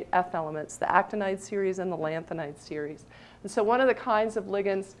separate F elements, the actinide series and the lanthanide series. And so one of the kinds of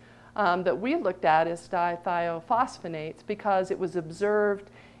ligands that we looked at is dithiophosphonates, because it was observed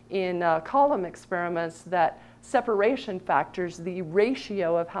in column experiments that separation factors, the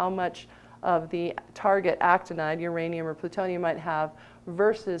ratio of how much of the target actinide, uranium or plutonium, might have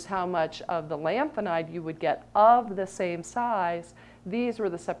versus how much of the lanthanide you would get of the same size, these were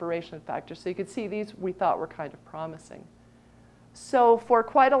the separation factors. So you could see these we thought were kind of promising. So for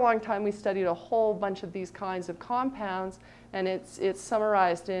quite a long time we studied a whole bunch of these kinds of compounds, and it's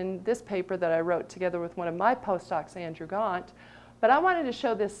summarized in this paper that I wrote together with one of my postdocs, Andrew Gaunt. But I wanted to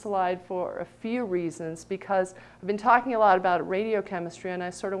show this slide for a few reasons, because I've been talking a lot about radiochemistry, and I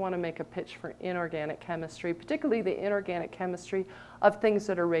sort of want to make a pitch for inorganic chemistry, particularly the inorganic chemistry of things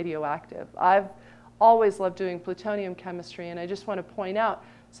that are radioactive. I've always loved doing plutonium chemistry, and I just want to point out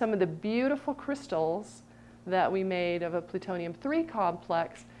some of the beautiful crystals that we made of a plutonium-3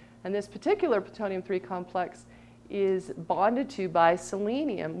 complex. And this particular plutonium-3 complex is bonded to by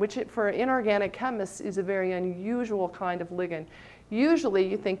selenium, which for inorganic chemists is a very unusual kind of ligand. Usually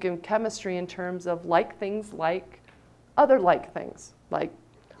you think in chemistry in terms of like things like other like things, like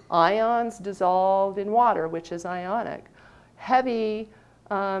ions dissolved in water, which is ionic, heavy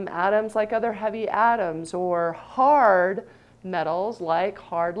atoms like other heavy atoms, or hard metals like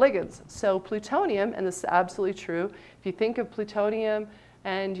hard ligands. So plutonium, and this is absolutely true, if you think of plutonium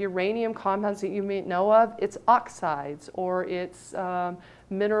And uranium compounds that you may know of, it's oxides or it's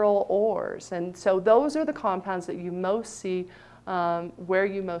mineral ores. And so those are the compounds that you most see, where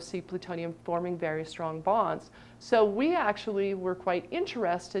you most see plutonium forming very strong bonds. So we actually were quite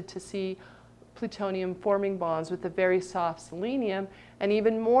interested to see plutonium forming bonds with a very soft selenium, and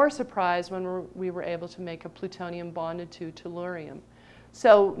even more surprised when we were able to make a plutonium bonded to tellurium.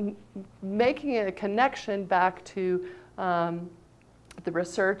 So making a connection back to the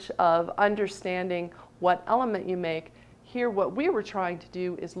research of understanding what element you make, here what we were trying to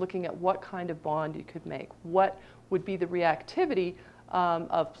do is looking at what kind of bond you could make, what would be the reactivity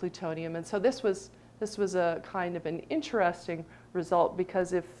of plutonium. And so this was a kind of an interesting result,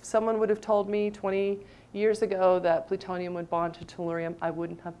 because if someone would have told me 20 years ago that plutonium would bond to tellurium, I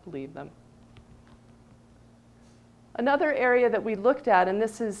wouldn't have believed them. Another area that we looked at, and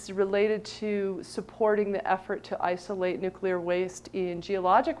this is related to supporting the effort to isolate nuclear waste in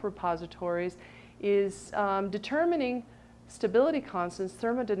geologic repositories, is determining stability constants,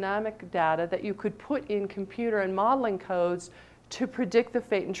 thermodynamic data that you could put in computer and modeling codes to predict the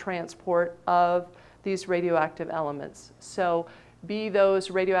fate and transport of these radioactive elements. So be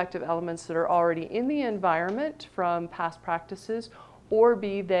those radioactive elements that are already in the environment from past practices, or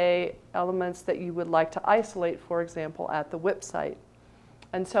be they elements that you would like to isolate, for example, at the WIP site.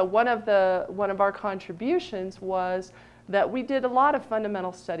 And so one of our contributions was that we did a lot of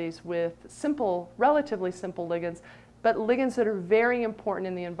fundamental studies with relatively simple ligands, but ligands that are very important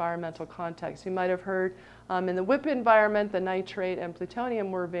in the environmental context. You might have heard in the WIP environment, the nitrate and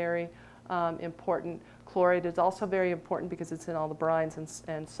plutonium were very important. Chloride is also very important because it's in all the brines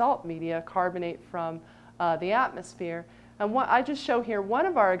and salt media, carbonate from the atmosphere. And what I just show here, one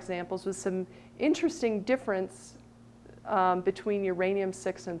of our examples was some interesting difference between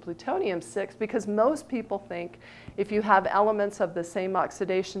uranium-6 and plutonium-6, because most people think if you have elements of the same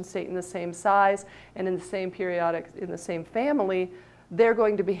oxidation state in the same size and in the same periodic, in the same family, they're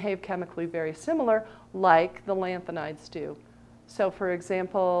going to behave chemically very similar, like the lanthanides do. So for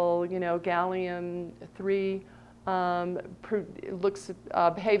example, gallium-3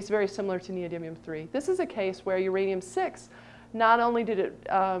 behaves very similar to neodymium-3. This is a case where uranium-6, not only did it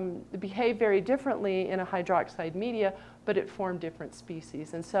behave very differently in a hydroxide media, but it formed different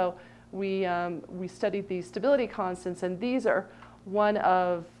species. And so we studied these stability constants, and these are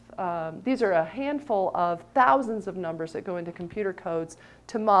a handful of thousands of numbers that go into computer codes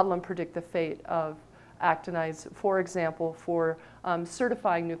to model and predict the fate of actinides, for example, for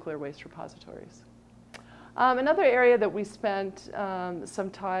certifying nuclear waste repositories. Another area that we spent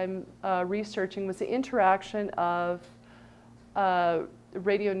some time researching was the interaction of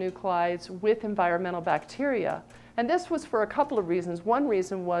radionuclides with environmental bacteria. And this was for a couple of reasons. One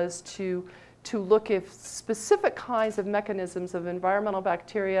reason was to look if specific kinds of mechanisms of environmental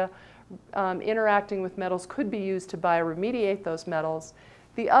bacteria interacting with metals could be used to bioremediate those metals.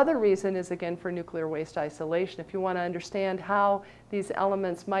 The other reason is, again, for nuclear waste isolation. If you want to understand how these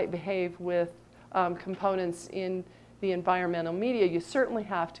elements might behave with components in the environmental media, you certainly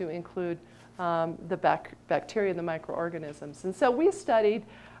have to include the bacteria, the microorganisms. And so we studied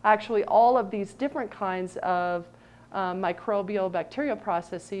actually all of these different kinds of microbial bacterial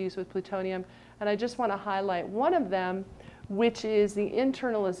processes with plutonium, and I just want to highlight one of them, which is the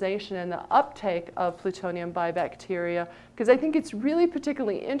internalization and the uptake of plutonium by bacteria, because I think it's really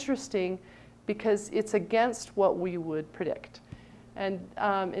particularly interesting because it's against what we would predict. And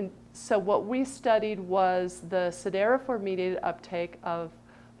so what we studied was the siderophore-mediated uptake of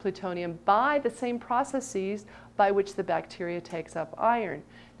plutonium by the same processes by which the bacteria takes up iron.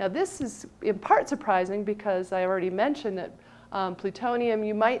 Now this is in part surprising because I already mentioned that plutonium,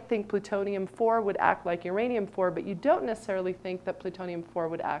 you might think plutonium-4 would act like uranium-4, but you don't necessarily think that plutonium-4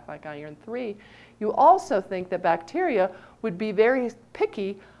 would act like iron-3. You also think that bacteria would be very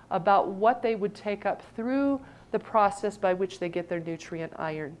picky about what they would take up through the process by which they get their nutrient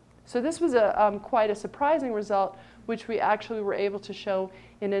iron. So this was quite a surprising result, which we actually were able to show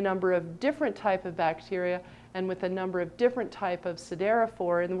in a number of different types of bacteria and with a number of different types of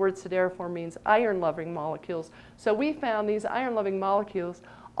siderophore. And the word siderophore means iron-loving molecules. So we found these iron-loving molecules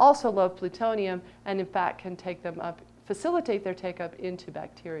also love plutonium and in fact can take them up, facilitate their take-up into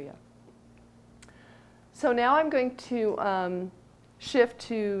bacteria. So now I'm going to shift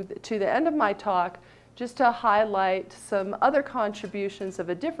to the end of my talk just to highlight some other contributions of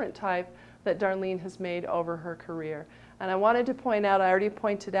a different type that Darleane has made over her career. And I wanted to point out, I already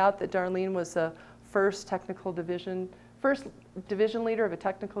pointed out that Darleane was the first division leader of a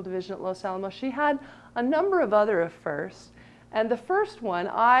technical division at Los Alamos. She had a number of other firsts. And the first one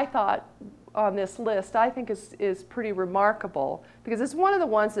I thought on this list I think is pretty remarkable, because it's one of the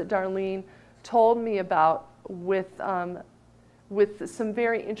ones that Darleane told me about with some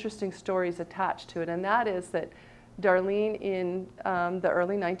very interesting stories attached to it, and that is that Darleane in the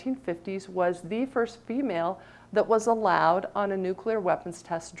early 1950s was the first female that was allowed on a nuclear weapons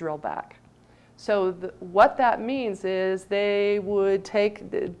test drill back. So what that means is they would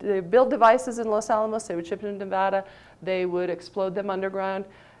they build devices in Los Alamos, they would ship them to Nevada, they would explode them underground,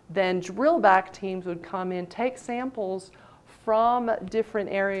 then drill back teams would come in, take samples from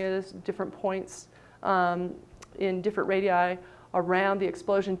different areas, different points in different radii around the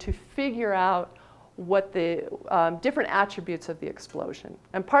explosion to figure out what the different attributes of the explosion.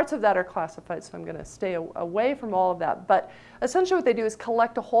 And parts of that are classified, so I'm going to stay away from all of that. But essentially what they do is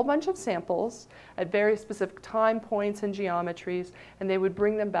collect a whole bunch of samples at very specific time points and geometries, and they would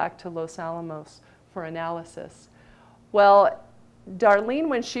bring them back to Los Alamos for analysis. Well, Darleane,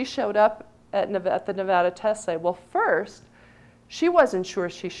 when she showed up at the Nevada test site, well, first, she wasn't sure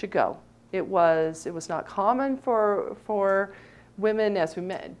she should go. It was not common for women, as we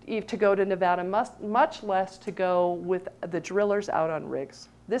met, to go to Nevada, much less to go with the drillers out on rigs.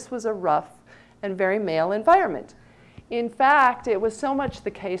 This was a rough and very male environment. In fact, it was so much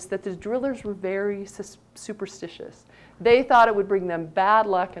the case that the drillers were very superstitious. They thought it would bring them bad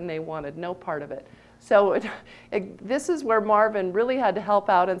luck, and they wanted no part of it. So this is where Marvin really had to help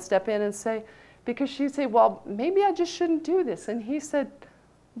out and step in and say, because she'd say, well, maybe I just shouldn't do this. And he said,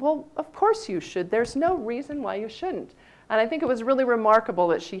 well, of course you should. There's no reason why you shouldn't. And I think it was really remarkable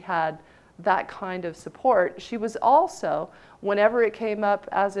that she had that kind of support. She was also, whenever it came up,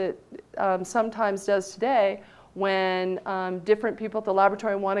 as it sometimes does today, when different people at the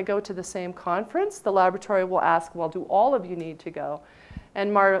laboratory want to go to the same conference, the laboratory will ask, well, do all of you need to go?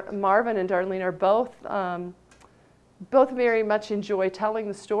 And Marvin and Darleane are both very much enjoy telling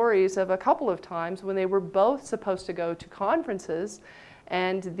the stories of a couple of times when they were both supposed to go to conferences,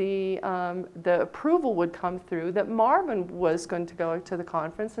 and the approval would come through that Marvin was going to go to the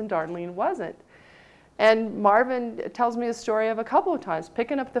conference and Darleane wasn't. And Marvin tells me a story of a couple of times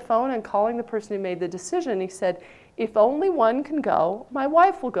picking up the phone and calling the person who made the decision. He said, if only one can go, my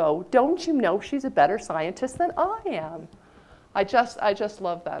wife will go. Don't you know she's a better scientist than I am? I just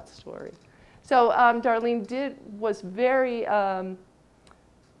love that story. So Darleane was very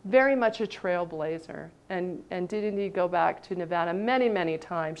much a trailblazer, and did indeed go back to Nevada many, many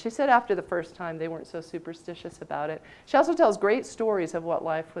times. She said after the first time they weren't so superstitious about it. She also tells great stories of what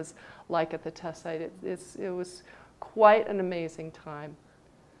life was like at the test site. It was quite an amazing time.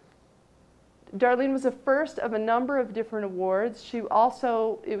 Darleane was the first of a number of different awards. She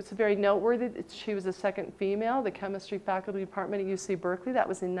also, it was very noteworthy that she was the second female, the chemistry faculty department at UC Berkeley. That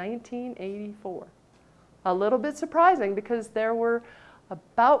was in 1984. A little bit surprising because there were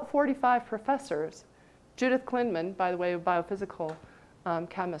about 45 professors. Judith Klindman, by the way, a biophysical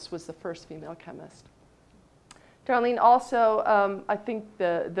chemist, was the first female chemist. Darleane also, I think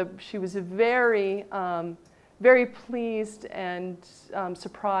she was very pleased and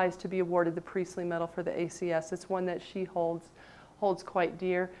surprised to be awarded the Priestley Medal for the ACS. It's one that she holds quite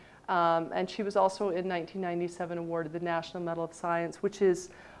dear. And she was also in 1997 awarded the National Medal of Science, which is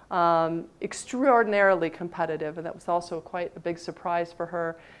extraordinarily competitive, and that was also quite a big surprise for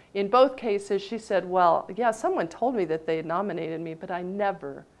her. In both cases, she said, well, yeah, someone told me that they had nominated me, but I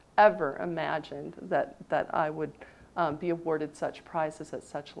never, ever imagined that I would be awarded such prizes at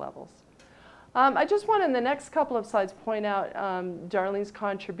such levels. I just want in the next couple of slides point out Darlene's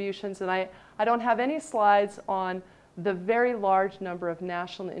contributions, and I don't have any slides on the very large number of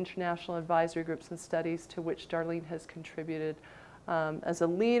national and international advisory groups and studies to which Darleane has contributed as a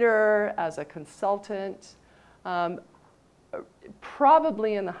leader, as a consultant,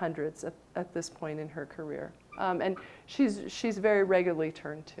 probably in the hundreds at this point in her career. And she's very regularly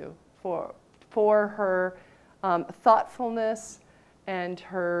turned to for her thoughtfulness and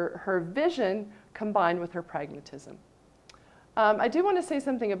her vision combined with her pragmatism. I do want to say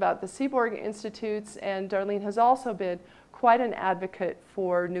something about the Seaborg Institutes, and Darleane has also been quite an advocate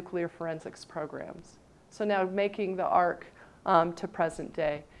for nuclear forensics programs. So now making the arc to present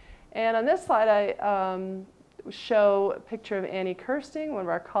day. And on this slide I show a picture of Annie Kirsting, one of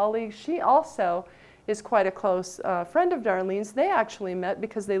our colleagues. She also is quite a close friend of Darlene's. They actually met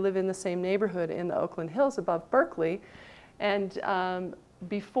because they live in the same neighborhood in the Oakland Hills above Berkeley. And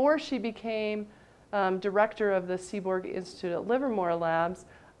before she became director of the Seaborg Institute at Livermore Labs,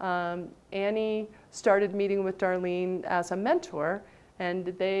 Annie started meeting with Darleane as a mentor, and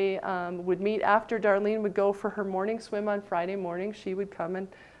they would meet after Darleane would go for her morning swim on Friday morning. She would come and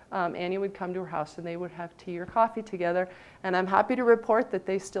Annie would come to her house and they would have tea or coffee together. And I'm happy to report that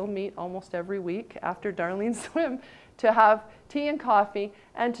they still meet almost every week after Darlene's swim to have tea and coffee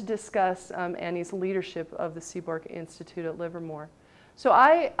and to discuss Annie's leadership of the Seaborg Institute at Livermore. So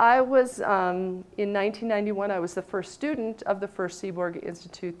I was, in 1991, I was the first student of the first Seaborg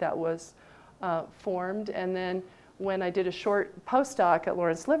Institute that was formed. And then when I did a short postdoc at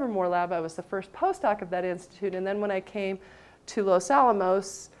Lawrence Livermore Lab, I was the first postdoc of that institute. And then when I came to Los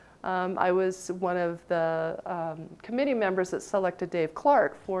Alamos, I was one of the committee members that selected Dave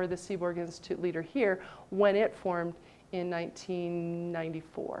Clark for the Seaborg Institute leader here when it formed in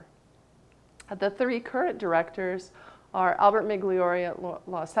 1994. The three current directors are Albert Migliori at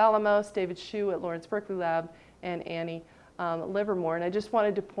Los Alamos, David Hsu at Lawrence Berkeley Lab, and Annie Livermore. And I just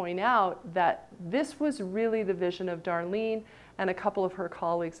wanted to point out that this was really the vision of Darleane and a couple of her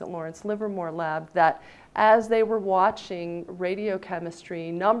colleagues at Lawrence Livermore Lab, that as they were watching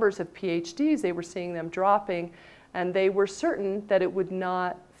radiochemistry, numbers of PhDs, they were seeing them dropping, and they were certain that it would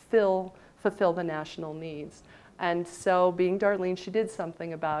not fulfill the national needs. And so, being Darleane, she did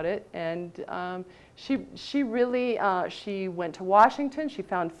something about it, and she really went to Washington. She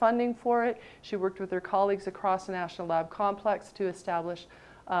found funding for it. She worked with her colleagues across the National Lab Complex to establish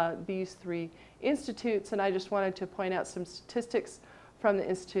these three institutes. And I just wanted to point out some statistics from the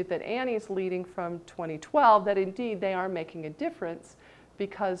institute that Annie's leading from 2012, that indeed they are making a difference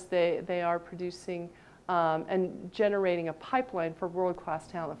because they are producing and generating a pipeline for world-class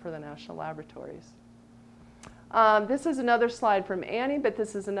talent for the national laboratories. This is another slide from Annie, but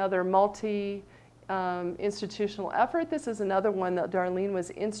this is another multi-institutional effort. This is another one that Darleane was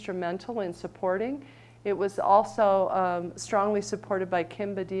instrumental in supporting. It was also strongly supported by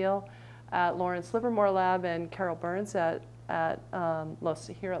Kim Badil at Lawrence Livermore Lab and Carol Burns here at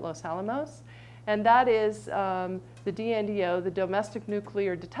Los Alamos. And that is the DNDO, the Domestic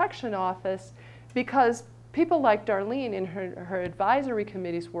Nuclear Detection Office, because people like Darleane in her advisory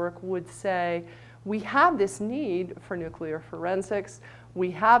committee's work would say, we have this need for nuclear forensics. We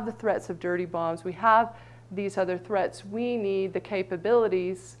have the threats of dirty bombs. We have these other threats. We need the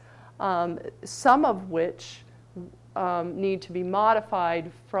capabilities, some of which need to be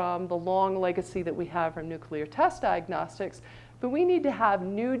modified from the long legacy that we have from nuclear test diagnostics. But we need to have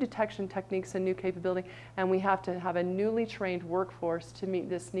new detection techniques and new capability, and we have to have a newly trained workforce to meet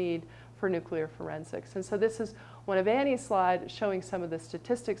this need for nuclear forensics. And so this is one of Annie's slides showing some of the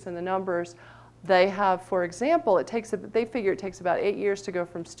statistics and the numbers. They have, for example, they figure it takes about 8 years to go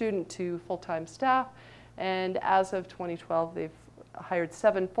from student to full-time staff. And as of 2012, they've hired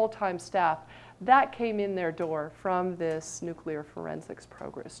 7 full-time staff. That came in their door from this nuclear forensics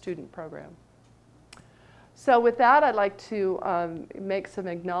student program. So with that, I'd like to make some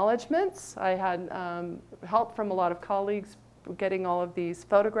acknowledgments. I had help from a lot of colleagues getting all of these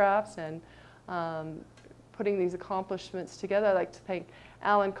photographs and putting these accomplishments together. I'd like to thank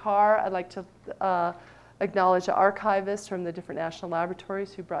Alan Carr. I'd like to acknowledge the archivists from the different national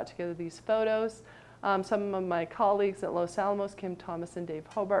laboratories who brought together these photos. Some of my colleagues at Los Alamos, Kim Thomas and Dave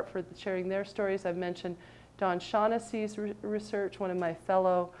Hobart, for sharing their stories. I've mentioned Don Shaughnessy's research, one of my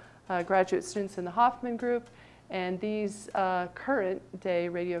fellow graduate students in the Hoffman group, and these current day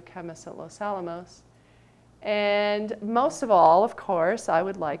radiochemists at Los Alamos. And most of all, of course, I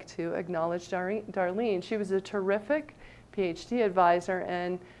would like to acknowledge Darleane. She was a terrific PhD advisor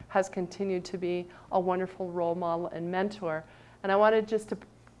and has continued to be a wonderful role model and mentor. And I wanted just to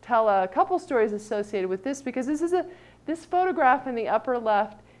tell a couple stories associated with this, because this photograph in the upper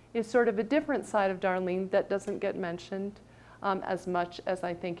left is sort of a different side of Darleane that doesn't get mentioned as much as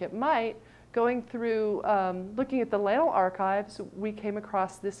I think it might. Going through, looking at the Lale archives, we came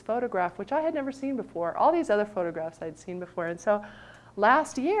across this photograph, which I had never seen before. All these other photographs I'd seen before. And so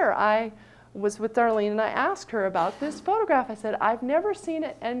last year, I was with Darleane and I asked her about this photograph. I said, I've never seen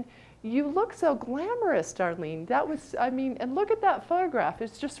it, and you look so glamorous, Darleane. That was, I mean, and look at that photograph.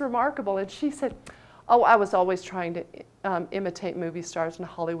 It's just remarkable. And she said, oh, I was always trying to imitate movie stars and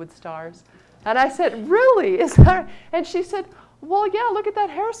Hollywood stars. And I said, really? Is that? And she said, well, yeah, look at that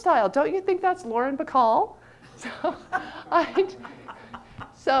hairstyle. Don't you think that's Lauren Bacall?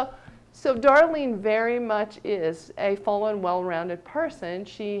 So Darleane very much is a full and well-rounded person.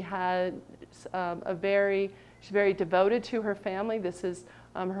 She had she's very devoted to her family. This is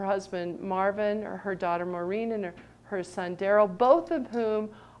her husband Marvin, or her daughter Maureen, and her son Daryl, both of whom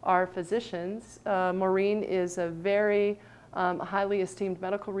are physicians. Maureen is a very highly esteemed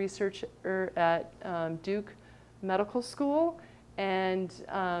medical researcher at Duke Medical School, and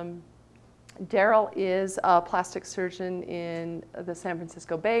Daryl is a plastic surgeon in the San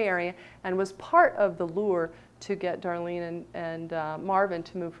Francisco Bay Area and was part of the lure to get Darlene and Marvin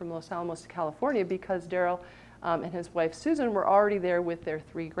to move from Los Alamos to California because Daryl and his wife Susan were already there with their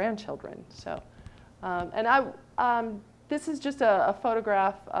 3 grandchildren. So, this is just a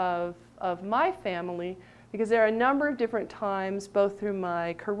photograph of my family, because there are a number of different times, both through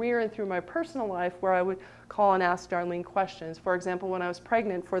my career and through my personal life, where I would call and ask Darlene questions. For example, when I was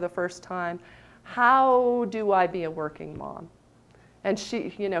pregnant for the first time, how do I be a working mom? And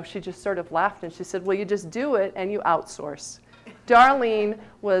she, you know, she just sort of laughed and she said, well, you just do it and you outsource. Darlene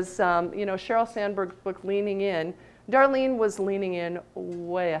was, you know, Sheryl Sandberg's book, Leaning In. Darlene was leaning in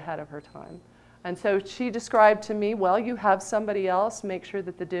way ahead of her time. And so she described to me, well, you have somebody else, make sure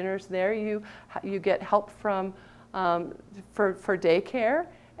that the dinner's there, you get help from, for daycare,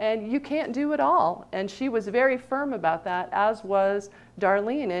 and you can't do it all. And she was very firm about that, as was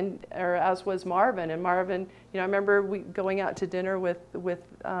Darlene, or as was Marvin. And Marvin, you know, I remember going out to dinner with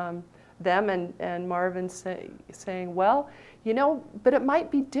them and Marvin saying, well, you know, but it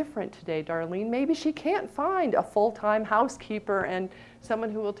might be different today, Darlene. Maybe she can't find a full-time housekeeper and someone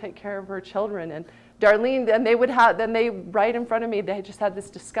who will take care of her children. And Darlene, then they right in front of me, they just had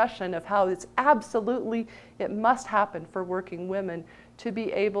this discussion of how it's absolutely, it must happen for working women to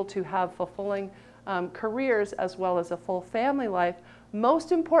be able to have fulfilling careers as well as a full family life,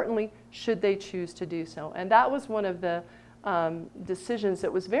 most importantly, should they choose to do so. And that was one of the decisions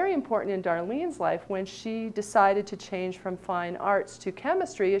that was very important in Darlene's life when she decided to change from fine arts to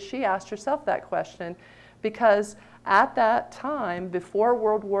chemistry, as she asked herself that question, because at that time, before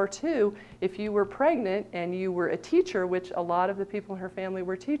World War II, if you were pregnant and you were a teacher, which a lot of the people in her family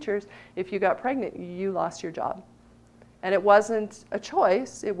were teachers, if you got pregnant, you lost your job. And it wasn't a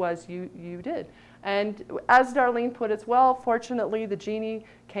choice, it was you did. And as Darlene put it, well, fortunately, the genie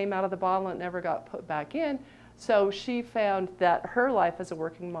came out of the bottle and never got put back in. So she found that her life as a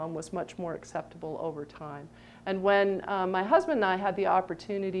working mom was much more acceptable over time. And when my husband and I had the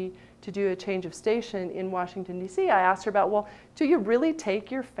opportunity to do a change of station in Washington, D.C., I asked her about, well, do you really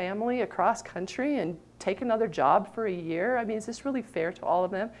take your family across country and take another job for a year? I mean, is this really fair to all of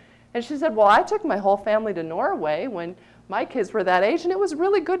them? And she said, well, I took my whole family to Norway when my kids were that age, and it was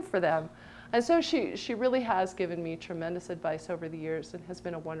really good for them. And so she really has given me tremendous advice over the years and has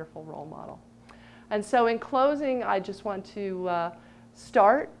been a wonderful role model. And so in closing, I just want to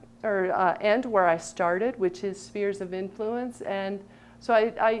end where I started, which is spheres of influence. And so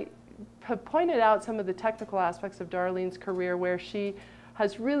I have pointed out some of the technical aspects of Darlene's career where she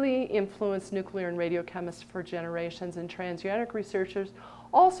has really influenced nuclear and radiochemists for generations and transuranic researchers,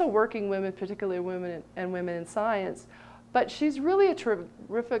 also working women, particularly women and women in science. But she's really a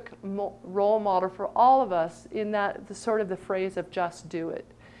terrific role model for all of us in that the sort of the phrase of just do it.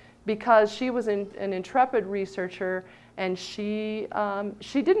 Because she was an intrepid researcher, and she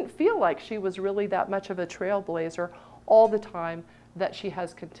didn't feel like she was really that much of a trailblazer all the time, that she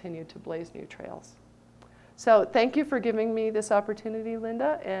has continued to blaze new trails. So thank you for giving me this opportunity,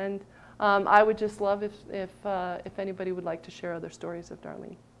 Linda, and I would just love if anybody would like to share other stories of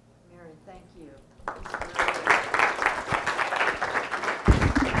Darlene. Mary, thank you.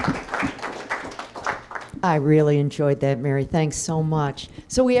 I really enjoyed that, Mary. Thanks so much.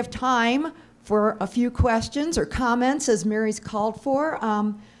 So we have time for a few questions or comments, as Mary's called for.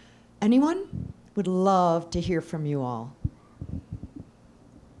 Anyone? Would love to hear from you all.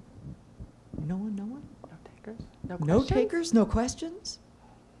 No one? No one? No takers? No No questions? takers? No questions?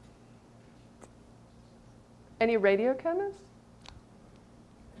 Any radiochemists?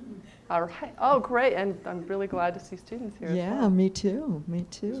 All right. Oh, great. And I'm really glad to see students here as well. Yeah, me too. Me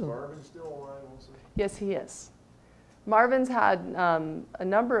too. Is Marvin still alive also? Yes, he is. Marvin's had a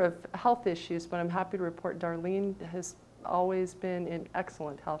number of health issues, but I'm happy to report Darlene has always been in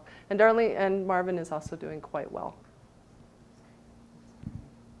excellent health. And Darlene and Marvin is also doing quite well.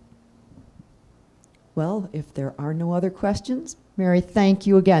 Well, if there are no other questions, Mary, thank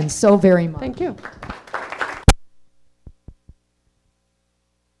you again so very much. Thank you.